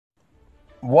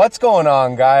What's going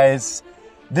on, guys?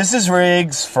 This is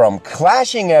Riggs from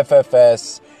Clashing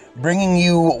FFS, bringing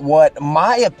you what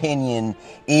my opinion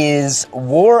is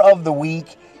War of the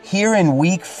Week here in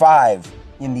Week 5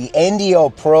 in the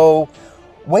NDL Pro.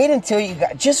 Wait until you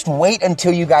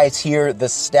guys hear the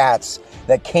stats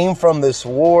that came from this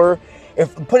war.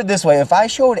 Put it this way, if I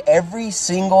showed every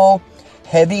single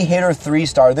heavy hitter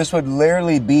 3-star, this would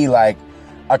literally be like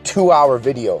a 2-hour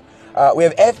video. We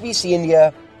have FPC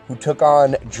India, who took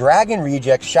on Dragon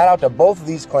Rejects. Shout out to both of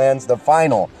these clans. The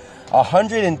final,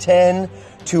 110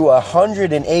 to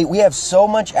 108. We have so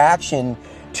much action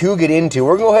to get into.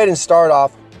 We're going to go ahead and start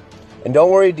off. And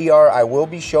don't worry, DR, I will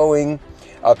be showing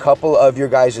a couple of your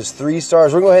guys'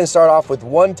 3-stars. We're going to go ahead and start off with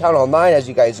one Town Hall 9. As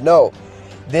you guys know,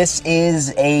 this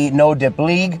is a no-dip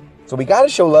league. So we got to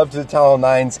show love to the Town Hall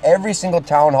 9s. Every single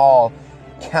Town Hall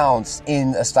counts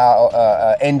in a style,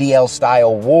 NDL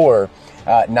style war.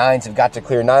 9s have got to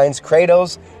clear 9s.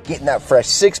 Kratos getting that fresh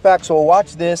 6-pack. So we'll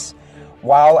watch this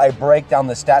while I break down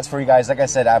the stats for you guys. Like I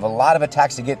said, I have a lot of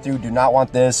attacks to get through. Do not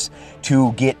want this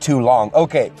to get too long.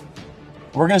 Okay,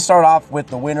 we're going to start off with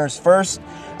the winners first.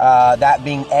 That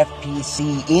being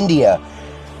FPC India.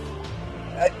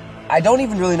 I don't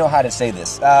even really know how to say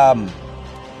this.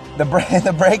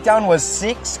 The breakdown was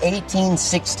 6, 18,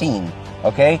 16.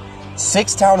 Okay,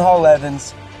 6 Town Hall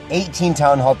 11s, 18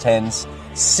 Town Hall 10s,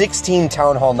 16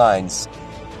 Town Hall 9s.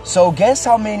 So guess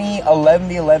how many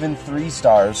 11v11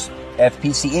 3-stars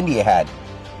FPC India had?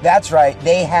 That's right,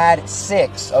 they had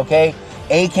 6, okay?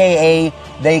 AKA,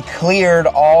 they cleared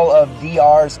all of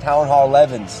DR's Town Hall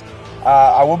 11s.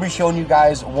 I will be showing you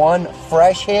guys one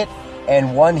fresh hit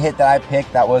and one hit that I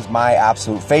picked that was my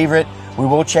absolute favorite. We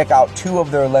will check out 2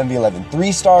 of their 11v11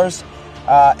 3-stars.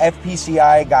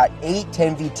 FPCI got 8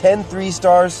 10v10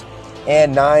 3-stars.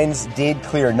 And 9s did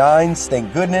clear 9s,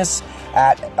 thank goodness,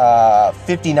 at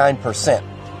 59%.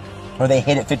 Or they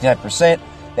hit at 59%.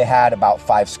 They had about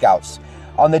 5 scouts.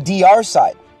 On the DR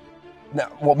side, now,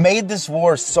 what made this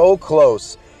war so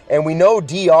close, and we know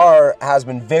DR has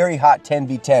been very hot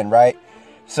 10v10, right?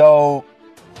 So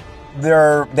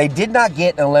they did not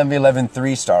get an 11v11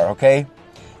 3-star, okay?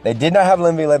 They did not have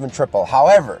 11v11 triple.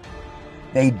 However,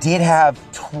 they did have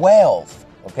 12,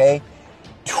 okay?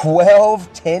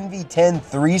 12 10v10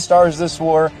 3-stars this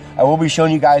war. I will be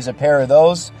showing you guys a pair of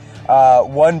those.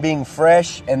 One being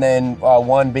fresh, and then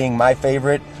one being my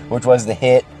favorite, which was the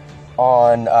hit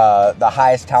on the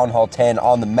highest Town Hall 10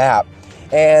 on the map.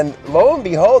 And lo and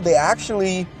behold, they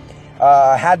actually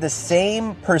had the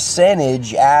same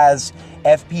percentage as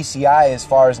FPCI as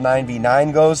far as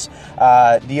 9v9 goes.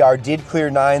 DR did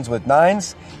clear 9s with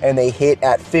 9s, and they hit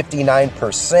at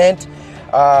 59%.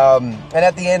 And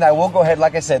at the end, I will go ahead,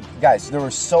 like I said, guys, there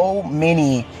were so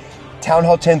many Town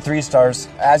Hall 10 3-stars.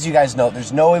 As you guys know,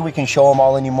 there's no way we can show them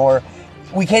all anymore.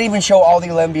 We can't even show all the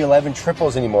 11v11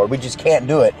 triples anymore. We just can't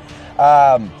do it.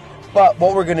 But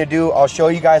what we're going to do, I'll show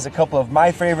you guys a couple of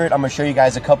my favorite. I'm going to show you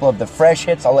guys a couple of the fresh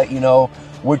hits. I'll let you know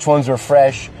which ones were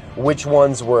fresh, which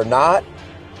ones were not.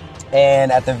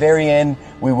 And at the very end,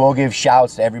 we will give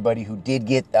shouts to everybody who did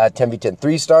get 10v10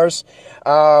 3-stars.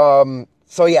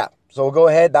 So yeah. So we'll go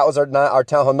ahead. That was our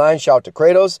Town Hall 9. Shout out to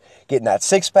Kratos getting that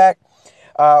 6-pack.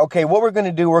 Okay, what we're going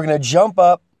to do, we're going to jump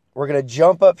up. We're going to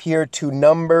jump up here to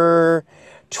number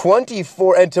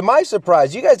 24. And to my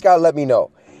surprise, you guys got to let me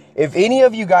know if any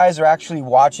of you guys are actually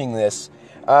watching this.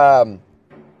 Now,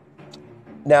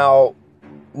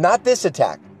 not this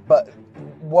attack, but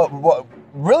what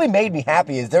really made me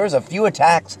happy is there was a few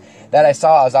attacks that I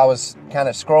saw as I was kind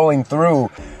of scrolling through.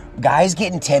 Guys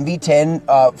getting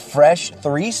 10v10 fresh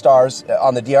 3-stars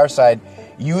on the DR side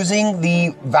using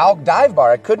the Valk dive bar.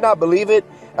 I could not believe it.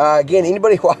 Again,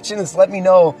 anybody watching this, let me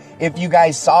know if you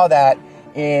guys saw that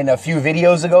in a few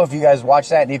videos ago, if you guys watched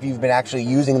that, and if you've been actually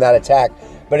using that attack.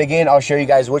 But again, I'll show you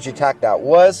guys which attack that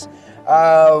was.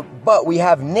 But we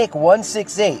have Nick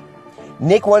 168.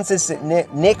 Nick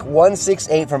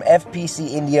 168 from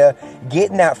FPC India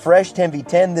getting that fresh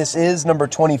 10v10. This is number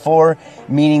 24,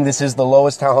 meaning this is the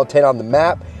lowest Town Hall 10 on the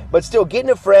map. But still getting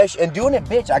it fresh and doing it,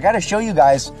 bitch. I got to show you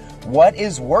guys what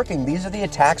is working. These are the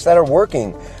attacks that are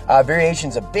working.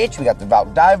 Variations of bitch. We got the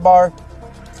Valk dive bar.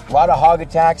 A lot of hog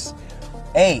attacks.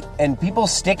 Hey, and people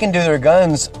sticking to their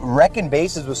guns, wrecking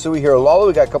bases with Sui Hero Lalo.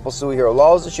 We got a couple Sui Hero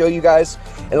Lalos to show you guys.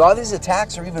 And a lot of these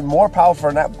attacks are even more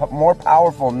powerful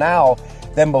now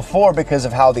than before because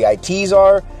of how the ITs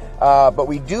are. But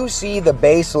we do see the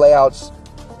base layouts.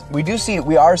 We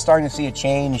are starting to see a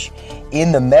change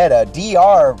in the meta.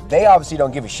 DR, they obviously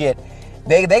don't give a shit.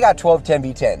 They got 12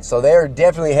 10v10, so they're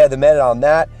definitely ahead of the meta on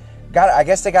that. I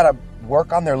guess they got to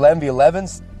work on their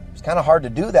 11v11s. It's kind of hard to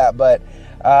do that, but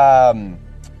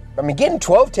I mean, getting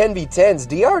 12 10v10s.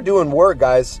 DR doing work,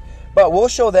 guys. But we'll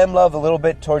show them love a little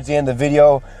bit towards the end of the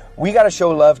video. We got to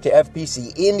show love to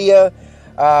FPC India.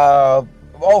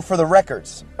 For the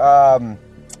records.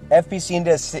 FPC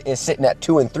India is sitting at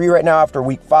 2-3 right now after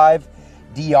week 5.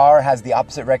 DR has the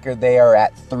opposite record. They are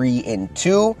at 3-2.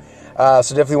 So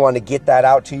definitely want to get that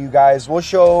out to you guys. We'll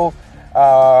show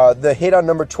the hit on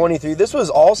number 23. This was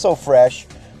also fresh.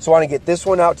 So I want to get this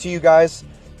one out to you guys.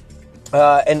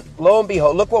 And lo and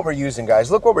behold, look what we're using, guys.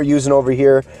 Look what we're using over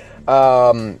here.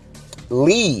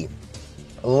 Lee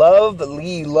Love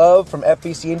from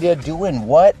FPC India doing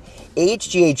what?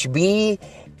 HGHB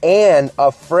and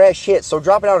a fresh hit. So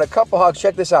dropping out a couple hogs.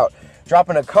 Check this out.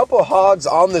 Dropping a couple hogs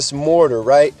on this mortar,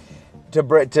 right?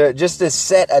 To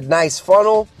set a nice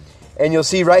funnel. And you'll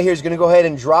see right here is going to go ahead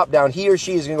and drop down. He or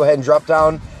she is going to go ahead and drop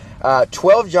down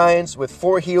 12 giants with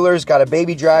 4 healers. Got a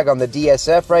baby drag on the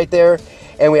DSF right there.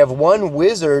 And we have 1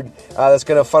 wizard that's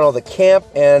going to funnel the camp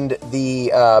and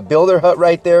the builder hut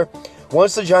right there.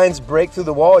 Once the giants break through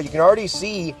the wall, you can already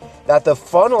see that the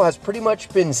funnel has pretty much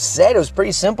been set. It was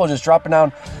pretty simple, just dropping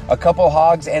down a couple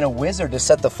hogs and a wizard to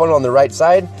set the funnel on the right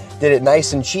side. Did it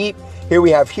nice and cheap. Here we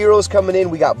have heroes coming in.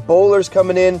 We got bowlers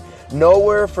coming in.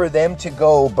 Nowhere for them to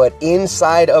go but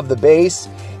inside of the base.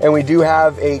 And we do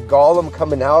have a golem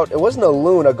coming out. It wasn't a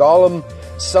loon, a golem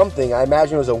something. I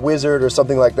imagine it was a wizard or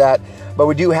something like that. But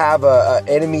we do have a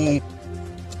enemy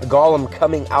golem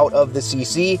coming out of the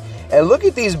CC. And look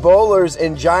at these bowlers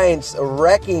and giants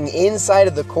wrecking inside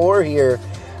of the core here.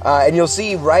 And you'll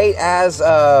see right as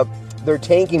they're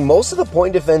tanking most of the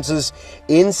point defenses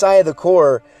inside of the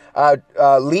core,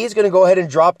 Lee's going to go ahead and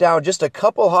drop down just a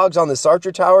couple hogs on this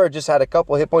archer tower. It just had a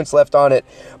couple hit points left on it.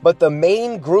 But the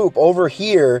main group over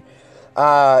here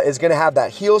is going to have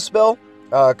that heal spell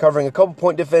covering a couple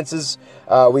point defenses.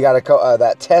 We got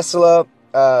that Tesla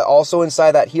also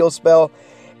inside that heal spell.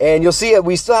 And you'll see it.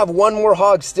 We still have 1 more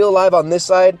hog still alive on this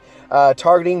side,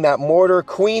 targeting that mortar.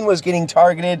 Queen was getting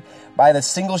targeted by the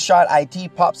single shot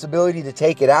IT pops ability to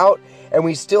take it out. And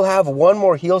we still have 1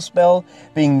 more heal spell,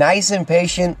 being nice and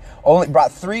patient. Only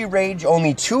brought 3 rage,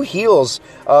 only 2 heals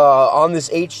on this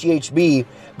HGHB.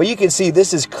 But you can see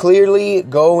this is clearly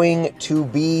going to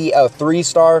be a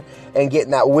 3-star and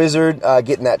getting that wizard,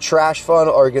 getting that trash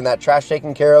funnel, or getting that trash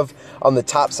taken care of on the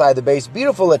top side of the base.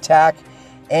 Beautiful attack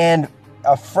and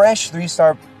a fresh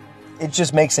 3-star. It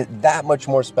just makes it that much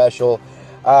more special.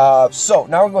 So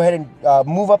now we'll go ahead and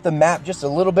move up the map just a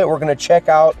little bit. We're going to check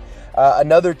out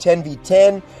another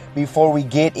 10v10 before we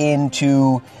get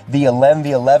into the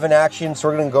 11v11 action. So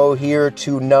we're going to go here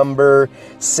to number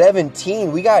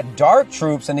 17. We got Dark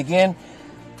Troops. And again,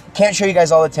 can't show you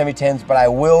guys all the 10v10s, but I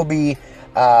will be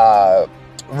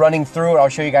running through it. I'll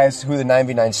show you guys who the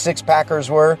 9v9 6-packers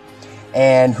were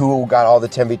and who got all the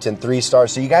 10v10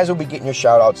 3-stars. So you guys will be getting your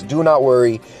shout-outs. Do not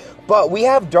worry. But we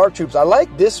have Dark Troops. I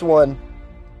like this one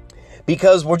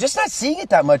because we're just not seeing it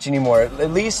that much anymore.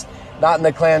 At least not in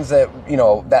the clans that, you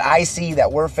know, that I see,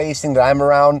 that we're facing, that I'm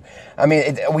around. I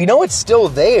mean, we know it's still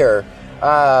there.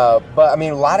 But, I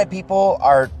mean, a lot of people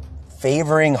are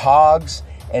favoring hogs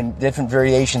and different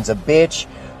variations of bitch.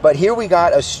 But here we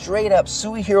got a straight-up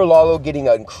Sui Hero Lalo getting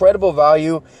an incredible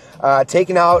value.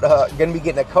 Taking out, going to be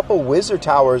getting a couple wizard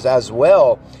towers as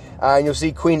well. And you'll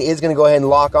see Queen is going to go ahead and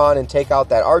lock on and take out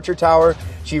that archer tower.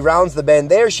 She rounds the bend.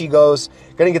 There she goes.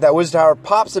 Going to get that wizard tower.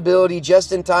 Pops ability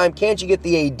just in time. Can't you get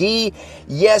the AD?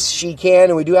 Yes, she can.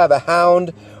 And we do have a hound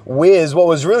whiz. What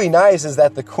was really nice is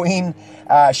that the Queen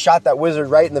shot that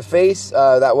wizard right in the face.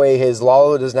 That way his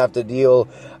Lalo doesn't have to deal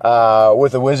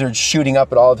with the wizard shooting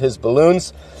up at all of his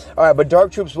balloons. All right, but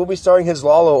Dark Troops will be starting his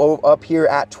Lalo up here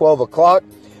at 12 o'clock,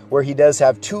 where he does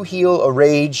have 2 heal, a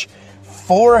rage,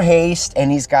 4 haste,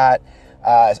 and he's got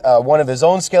one of his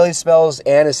own Skelly spells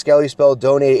and a Skelly spell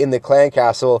donated in the clan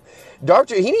castle. Dark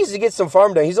Troops, he needs to get some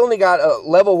farm done. He's only got a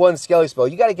level 1 Skelly spell.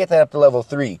 You got to get that up to level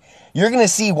 3. You're going to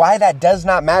see why that does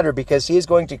not matter, because he is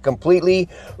going to completely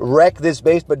wreck this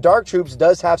base. But Dark Troops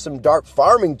does have some dark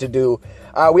farming to do.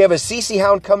 We have a CC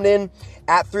Hound coming in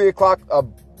at 3 o'clock,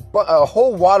 a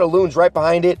whole wad of loons right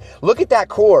behind it. Look at that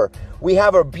core. We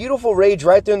have a beautiful rage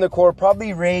right there in the core,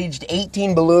 probably raged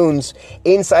 18 balloons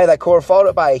inside that core, followed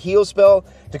up by a heal spell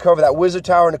to cover that wizard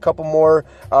tower and a couple more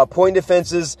point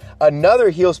defenses.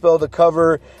 Another heal spell to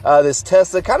cover this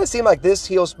Tesla. Kind of seemed like this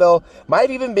heal spell might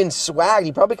have even been swagged.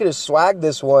 He probably could have swagged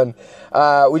this one.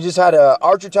 We just had an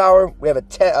archer tower. We have a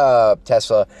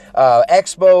Tesla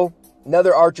Expo.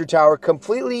 Another archer tower.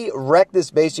 Completely wrecked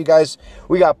this base, you guys.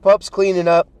 We got pups cleaning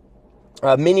up.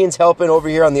 Minions helping over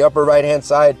here on the upper right-hand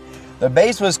side. The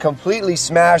base was completely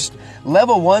smashed.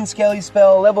 Level 1 Skelly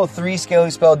spell, level 3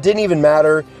 Skelly spell, didn't even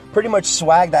matter. pretty much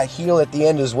swag that heal at the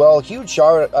end as well. Huge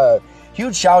shout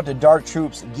out to Dark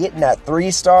Troops getting that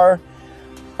 3-star.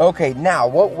 Okay, now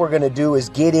what we're going to do is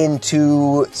get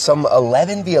into some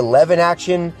 11v11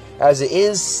 action, as it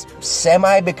is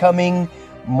semi-becoming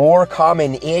more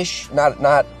common-ish,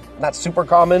 not super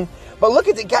common. But look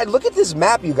at the guy, look at this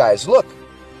map, you guys. Look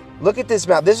at this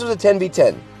map. This was a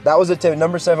 10v10. That was a 10,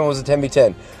 number 7 was a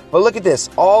 10v10. But look at this.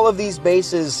 All of these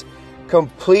bases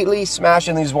completely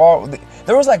smashing these walls.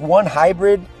 There was like one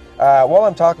hybrid. While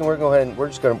I'm talking, we're going to go ahead and we're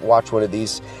just going to watch one of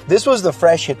these. This was the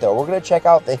fresh hit, though. We're going to check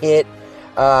out the hit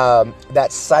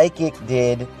that Psychic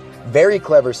did. Very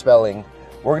clever spelling.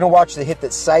 We're going to watch the hit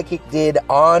that Psychic did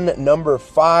on number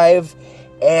 5.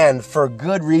 And for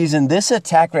good reason. This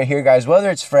attack right here, guys, whether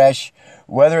it's fresh,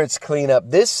 whether it's cleanup,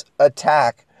 this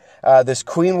attack, this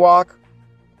queen walk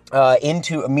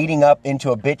into meeting up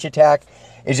into a bitch attack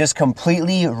is just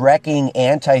completely wrecking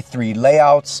anti-3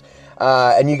 layouts.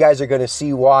 And you guys are going to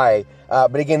see why.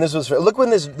 But again, this was look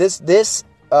when this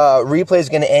replay is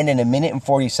going to end in 1 minute and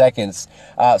 40 seconds.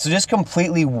 So just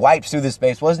completely wipes through this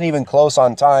base. Wasn't even close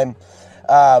on time.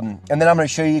 And then I'm going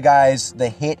to show you guys the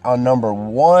hit on number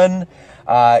 1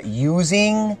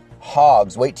 using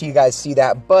hogs. Wait till you guys see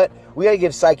that. But we got to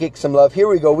give Psychic some love. Here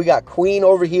we go. We got Queen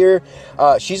over here.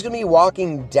 She's going to be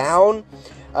walking down,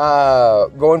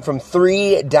 going from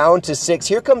 3 down to 6.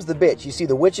 Here comes the bitch. You see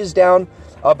the witches down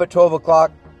up at 12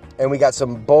 o'clock. And we got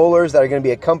some bowlers that are going to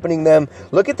be accompanying them.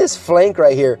 Look at this flank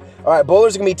right here. All right,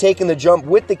 bowlers are going to be taking the jump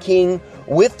with the king,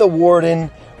 with the warden.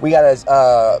 We got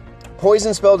a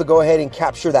poison spell to go ahead and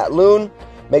capture that loon.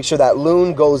 Make sure that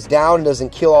loon goes down and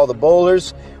doesn't kill all the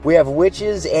bowlers. We have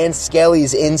witches and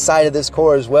skellies inside of this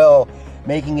core as well,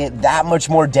 making it that much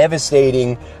more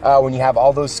devastating when you have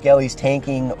all those skellies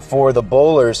tanking for the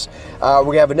bowlers.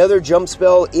 We have another jump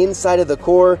spell inside of the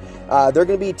core. They're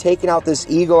going to be taking out this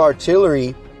eagle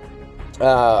artillery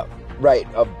right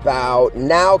about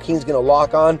now. King's going to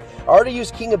lock on. I already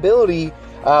used king ability,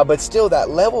 but still that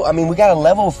level. I mean, we got a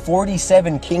level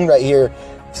 47 king right here.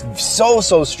 So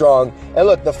strong. And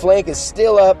look, the flank is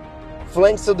still up.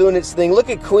 Flank's still doing its thing. Look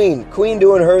at Queen. Queen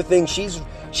doing her thing.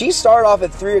 She started off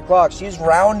at 3 o'clock. She's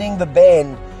rounding the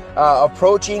bend,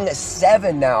 approaching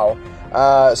 7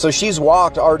 now. So she's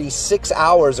walked already 6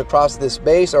 hours across this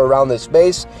base or around this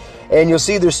base. And you'll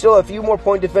see there's still a few more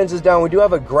point defenses down. We do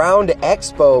have a ground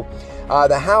expo.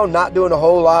 The Hound not doing a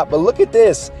whole lot. But look at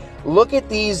this. Look at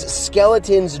these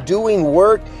skeletons doing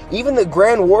work. Even the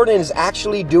Grand Warden is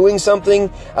actually doing something.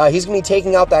 He's going to be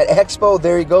taking out that expo.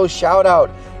 There he goes. Shout out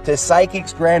to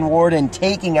Psychic's Grand Warden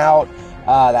taking out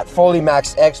that fully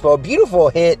maxed expo. Beautiful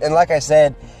hit. And like I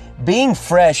said, being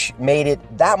fresh made it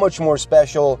that much more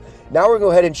special. Now we're going to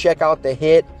go ahead and check out the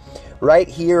hit right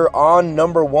here on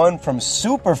number 1 from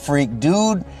Super Freak.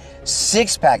 Dude,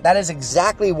 6-pack. That is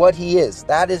exactly what he is.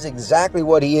 That is exactly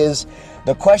what he is.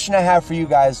 The question I have for you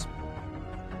guys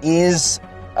is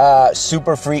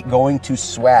Super Freak going to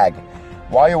swag?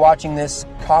 While you're watching this,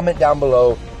 comment down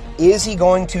below. Is he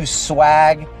going to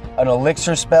swag an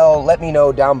elixir spell? Let me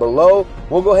know down below.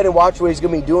 We'll go ahead and watch what he's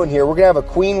going to be doing here. We're going to have a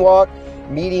queen walk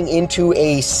meeting into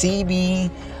a CB,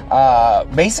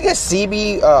 basically a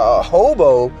CB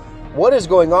hobo. What is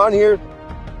going on here?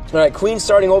 All right, Queen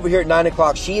starting over here at 9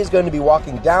 o'clock. She is going to be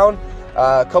walking down.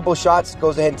 A couple shots,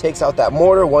 goes ahead and takes out that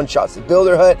mortar. One shot's the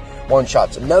builder hut. One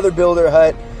shot's another builder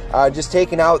hut. Just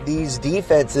taking out these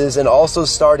defenses and also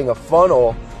starting a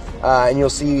funnel. And you'll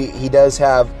see he does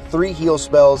have 3 heal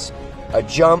spells, a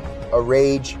jump, a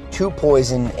rage, 2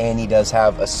 poison, and he does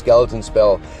have a skeleton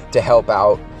spell to help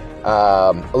out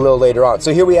a little later on.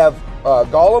 So here we have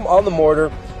Golem on the mortar.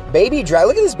 Baby dragon.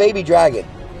 Look at this baby dragon.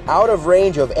 Out of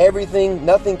range of everything.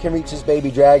 Nothing can reach this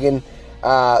baby dragon.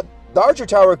 The archer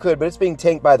tower could, but it's being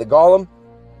tanked by the golem.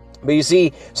 But you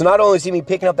see, so not only is he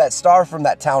picking up that star from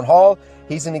that town hall,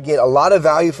 he's going to get a lot of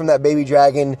value from that baby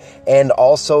dragon and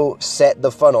also set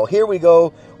the funnel. Here we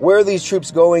go. Where are these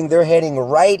troops going? They're heading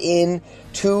right in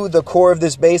to the core of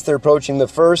this base. They're approaching the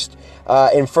first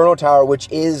Inferno Tower, which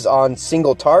is on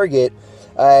single target.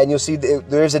 And you'll see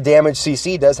there's a damage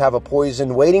CC. Does have a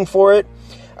poison waiting for it.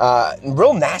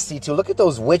 Real nasty too. Look at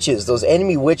those witches, those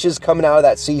enemy witches coming out of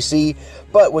that CC.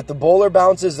 But with the bowler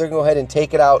bounces, they're going to go ahead and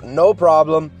take it out, no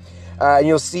problem. And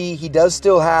you'll see he does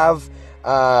still have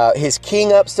his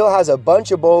king up, still has a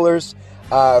bunch of bowlers.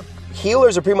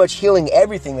 Healers are pretty much healing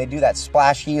everything. They do that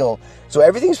splash heal. So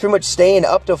everything's pretty much staying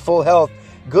up to full health.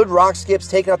 Good rock skips,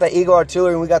 taking out that eagle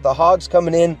artillery. And we got the hogs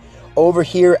coming in over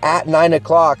here at 9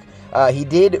 o'clock. He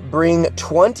did bring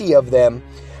 20 of them.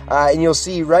 And you'll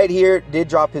see right here, did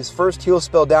drop his first heal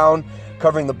spell down,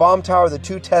 covering the bomb tower, the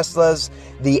 2 Teslas,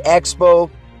 the expo,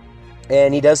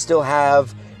 and he does still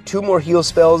have 2 more heal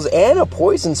spells, and a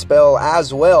poison spell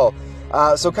as well.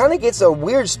 So kind of gets a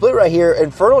weird split right here.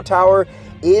 Inferno Tower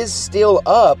is still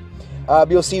up.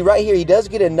 You'll see right here, he does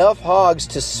get enough hogs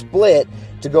to split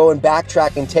to go and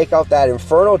backtrack and take out that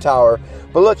Inferno Tower.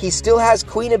 But look, he still has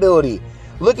Queen ability.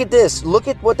 Look at this. Look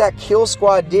at what that kill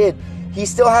squad did. He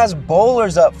still has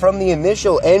bowlers up from the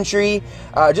initial entry.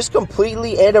 Just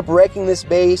completely end up wrecking this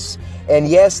base. And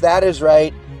yes, that is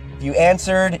right. If you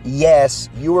answered yes,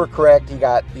 you were correct. He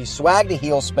swagged a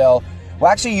heal spell.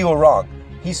 Well, actually, you were wrong.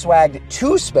 He swagged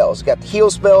 2 spells. He got the heal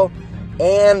spell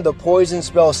and the poison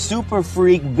spell. Super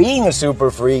Freak, being a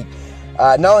Super Freak,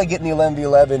 not only getting the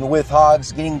 11v11 with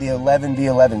hogs, getting the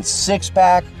 11v11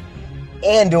 6-pack,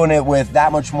 and doing it with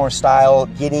that much more style,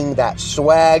 getting that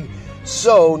swag.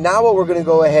 So now what we're going to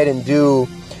go ahead and do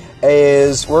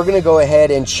is we're going to go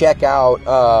ahead and check out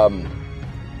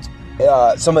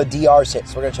some of DR's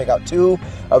hits. We're going to check out 2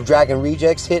 of Dragon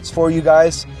Rejects hits for you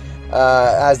guys,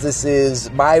 as this is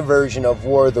my version of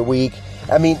War of the Week.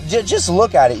 I mean, just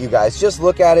look at it, you guys. Just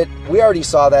look at it. We already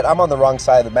saw that. I'm on the wrong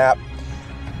side of the map.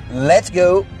 Let's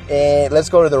go, and let's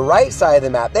go to the right side of the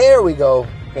map. There we go.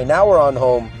 Okay, now we're on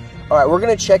home. All right, we're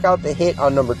going to check out the hit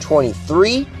on number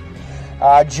 23.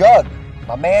 Jug.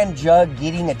 My man Jug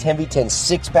getting a 10v10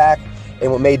 6-pack.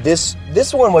 And what made this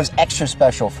one was extra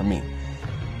special for me.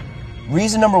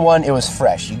 Reason number 1, it was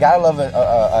fresh. You got to love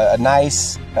a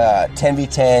nice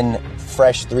 10v10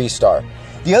 fresh 3-star.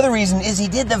 The other reason is he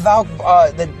did the Valk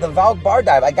bar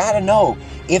dive. I gotta know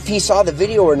if he saw the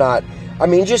video or not. I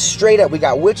mean, just straight up, we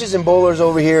got witches and bowlers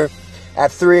over here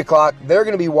at 3 o'clock. They're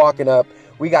gonna be walking up.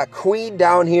 We got Queen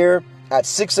down here at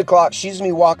 6 o'clock. She's gonna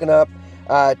be walking up,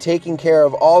 taking care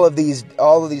of all of these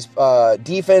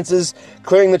defenses,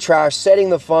 clearing the trash,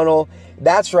 setting the funnel.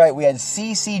 That's right, we had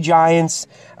CC Giants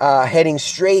heading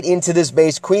straight into this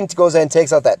base. Queen goes in and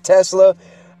takes out that Tesla.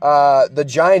 The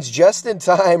Giants just in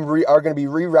time are going to be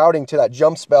rerouting to that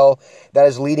jump spell that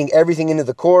is leading everything into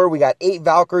the core. We got 8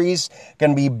 Valkyries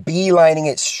going to be beelining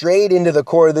it straight into the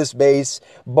core of this base.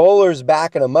 Bowlers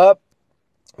backing them up.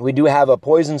 We do have a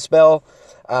poison spell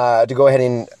to go ahead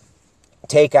and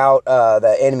take out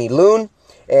the enemy loon.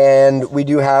 And we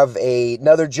do have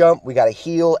another jump. We got a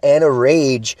heal and a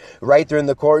rage right there in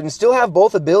the core. And still have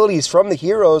both abilities from the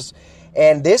heroes.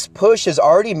 And this push has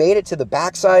already made it to the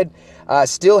backside.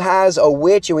 Still has a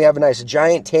witch, and we have a nice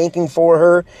giant tanking for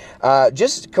her.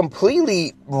 Just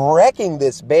completely wrecking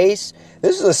this base.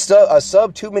 This is a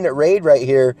sub 2-minute raid right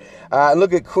here. And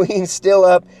look at Queen still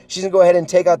up. She's going to go ahead and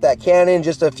take out that cannon.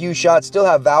 Just a few shots. Still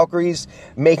have Valkyries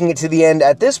making it to the end.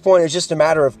 At this point, it's just a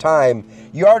matter of time.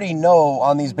 You already know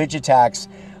on these bitch attacks,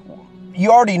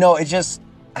 you already know it's just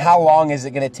how long is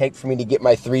it going to take for me to get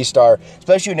my 3-star,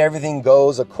 especially when everything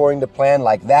goes according to plan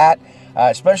like that.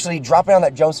 Especially dropping on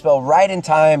that jump spell right in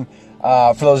time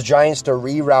for those Giants to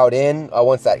reroute in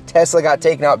once that Tesla got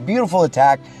taken out. Beautiful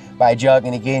attack by Jug,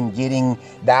 and again, getting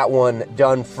that one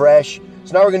done fresh.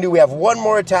 So now we're going to do, we have one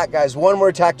more attack, guys. One more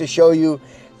attack to show you.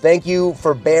 Thank you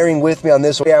for bearing with me on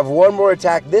this one. We have one more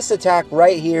attack. This attack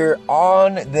right here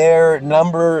on their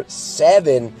number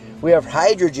 7. We have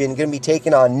Hydrogen going to be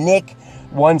taking on Nick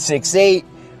 168.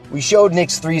 We showed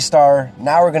Nick's 3-star.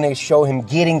 Now we're going to show him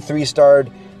getting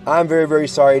 3-starred. I'm very, very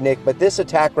sorry, Nick, but this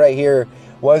attack right here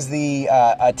was the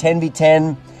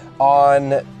 10v10 on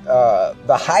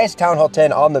the highest Town Hall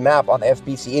 10 on the map on the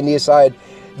FPC India side.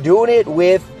 Doing it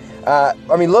with, I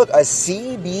mean, look, a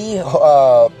CB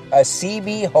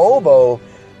Hobo.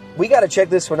 We got to check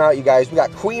this one out, you guys. We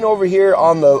got Queen over here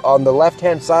on the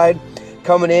left-hand side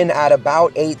coming in at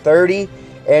about 8:30.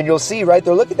 And you'll see right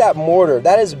there, look at that mortar.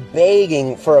 That is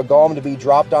begging for a golem to be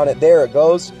dropped on it. There it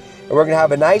goes. And we're going to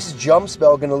have a nice jump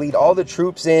spell, going to lead all the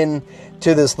troops in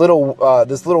to this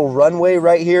little runway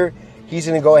right here. He's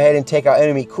going to go ahead and take out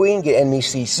enemy Queen, get enemy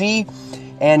CC,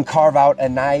 and carve out a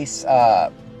nice,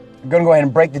 going to go ahead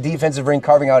and break the defensive ring,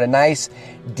 carving out a nice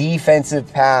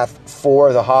defensive path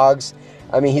for the Hogs.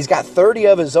 I mean, he's got 30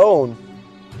 of his own,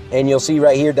 and you'll see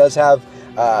right here does have,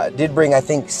 did bring, I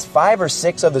think, 5 or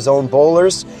 6 of his own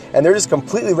bowlers, and they're just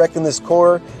completely wrecking this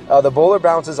core. The bowler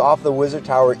bounces off the wizard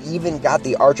tower, even got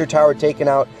the archer tower taken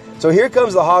out. So here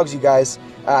comes the Hogs, you guys.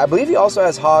 I believe he also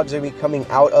has Hogs that will be coming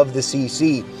out of the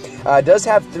CC. Does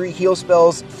have 3 heal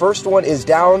spells. First one is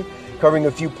down, covering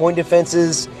a few point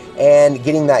defenses, and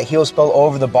getting that heal spell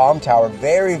over the bomb tower.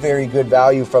 Very, very good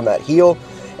value from that heal.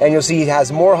 And you'll see he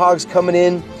has more Hogs coming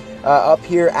in. Up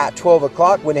here at 12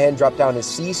 o'clock, went ahead and dropped down his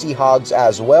CC Hogs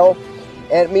as well.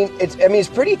 And I mean, it's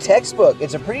pretty textbook.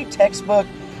 It's a pretty textbook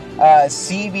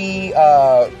CB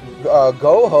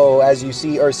Goho, as you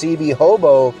see, or CB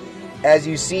Hobo. as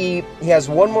you see, he has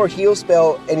one more heal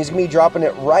spell, and he's going to be dropping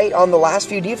it right on the last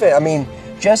few defense. I mean,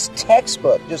 just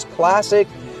textbook, just classic.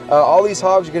 All these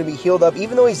hogs are going to be healed up.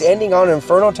 Even though he's ending on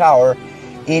Inferno Tower,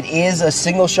 it is a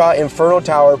single shot Inferno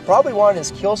Tower. Probably wanted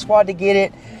his kill squad to get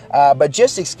it, but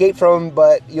just escaped from him.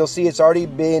 But you'll see it's already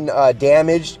been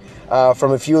damaged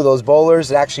from a few of those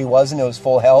bowlers. It actually wasn't. It was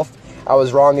full health. I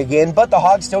was wrong again. But the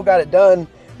hog still got it done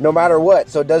no matter what,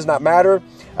 so it does not matter.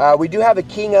 We do have a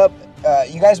king up.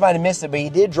 You guys might have missed it, but he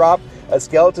did drop a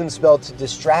skeleton spell to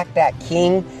distract that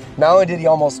king. Not only did he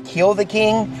almost kill the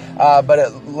king, but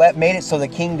it made it so the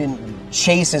king didn't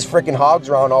chase his freaking hogs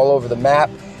around all over the map.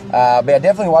 But yeah,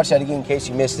 definitely watch that again in case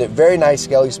you missed it. Very nice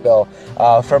skelly spell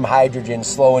from Hydrogen,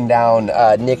 slowing down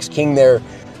Nick's king there.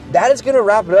 That is going to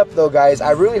wrap it up, though, guys.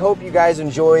 I really hope you guys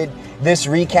enjoyed this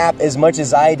recap as much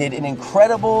as I did. An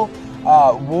incredible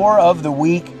War of the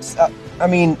Week. I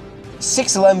mean,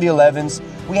 6 11v11s.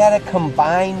 We had a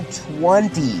combined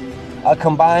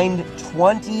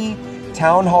 20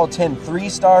 Town Hall 10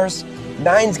 3-stars.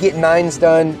 9s get 9s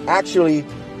done. Actually,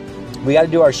 we got to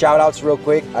do our shout outs real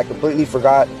quick. I completely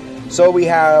forgot. So we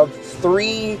have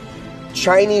 3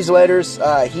 Chinese letters.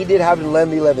 He did have an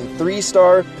 11v11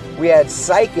 3-star. We had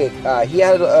Psychic. He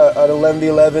had an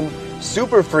 11v11.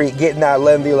 Super Freak getting that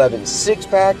 11v11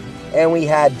 6-pack. And we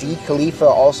had D Khalifa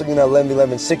also getting that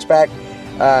 11v11 6-pack.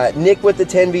 Nick with the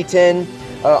 10v10.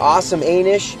 Awesome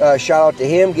Anish. Shout out to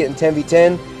him getting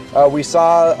 10v10. We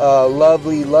saw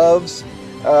Lovely Loves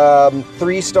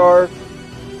 3-star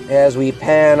as we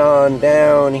pan on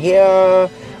down here.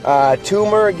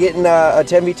 Tumor getting a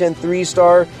 10v10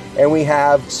 3-star, and we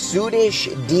have Sudish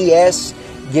DS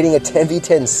getting a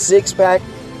 10v10 6-pack.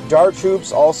 Dart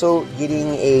Troops also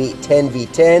getting a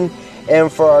 10v10.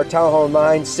 And for our Town Hall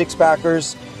 9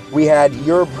 6-packers, we had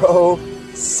Eurobro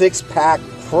 6-pack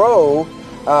Pro,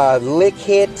 Lick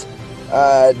Hit,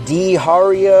 D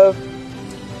Haria,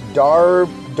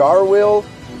 Darwill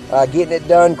getting it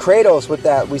done. Kratos with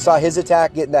that. We saw his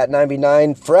attack getting that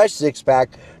 9v9 fresh 6-pack.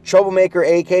 Troublemaker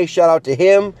AK, shout out to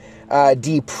him.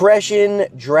 Depression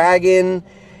Dragon,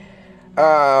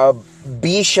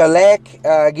 B Shalek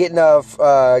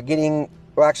getting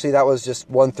well, actually that was just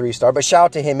 1 3-star, but shout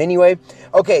out to him anyway.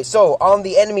 Okay, so on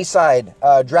the enemy side,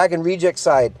 Dragon Reject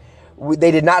side,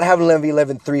 they did not have an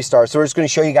 11v11 3-star, so we're just going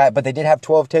to show you guys, but they did have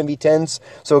 12 10v10s,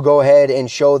 so go ahead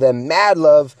and show them mad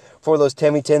love for those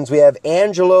 10v10s. We have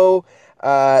Angelo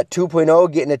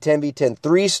 2.0 getting a 10v10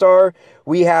 3-star.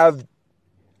 We have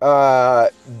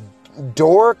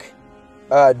Dork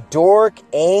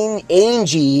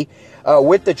Angie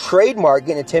with the trademark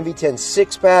getting a 10v10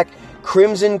 6-pack.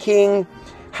 Crimson King,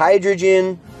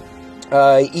 Hydrogen,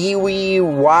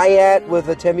 Iwi Wyatt with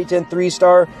a 10v10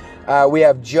 3-star. We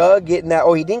have Jug getting that.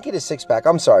 Oh, he didn't get a 6-pack.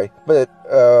 I'm sorry, but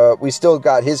we still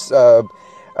got his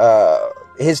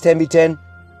 10v10.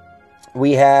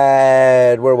 We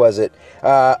had, where was it?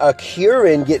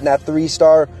 Akurin getting that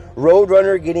 3-star.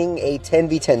 Roadrunner getting a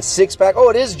 10v10 6-pack. Oh,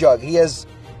 it is Jug.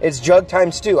 It's Jug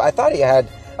times 2. I thought he had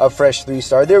a fresh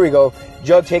 3-star. There we go.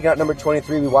 Jug taking out number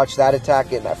 23. We watched that attack,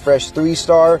 getting that fresh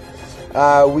 3-star.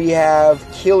 We have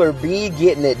Killer B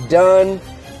getting it done.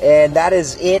 And that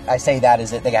is it. I say that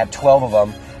is it. They got 12 of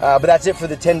them. But that's it for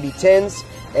the 10v10s.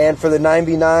 And for the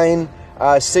 9v9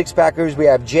 6-packers, we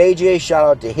have JJ. Shout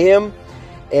out to him.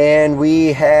 And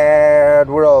we had,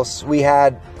 where else? We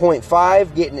had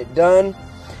 0.5 getting it done.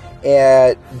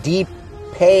 Deep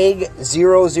Peg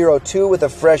 002 with a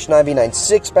fresh 9v9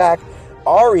 6-pack.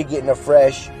 Ari getting a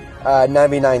fresh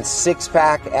 9v9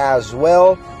 6-pack as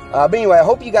well. But anyway, I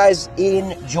hope you guys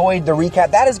enjoyed the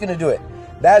recap. That is going to do it.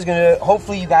 That is going to,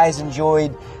 hopefully you guys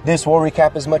enjoyed this war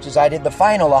recap as much as I did. The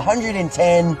final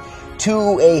 110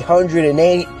 to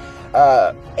 108.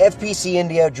 FPC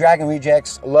India, Dragon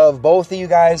Rejects, love both of you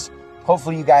guys.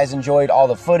 Hopefully you guys enjoyed all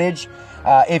the footage.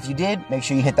 If you did, make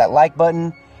sure you hit that like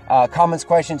button. Comments,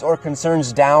 questions, or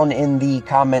concerns down in the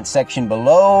comment section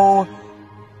below.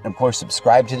 And of course,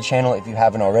 subscribe to the channel if you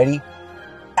haven't already.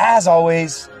 As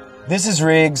always, this is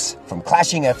Riggs from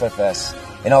Clashing FFS,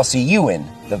 and I'll see you in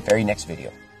the very next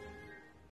video.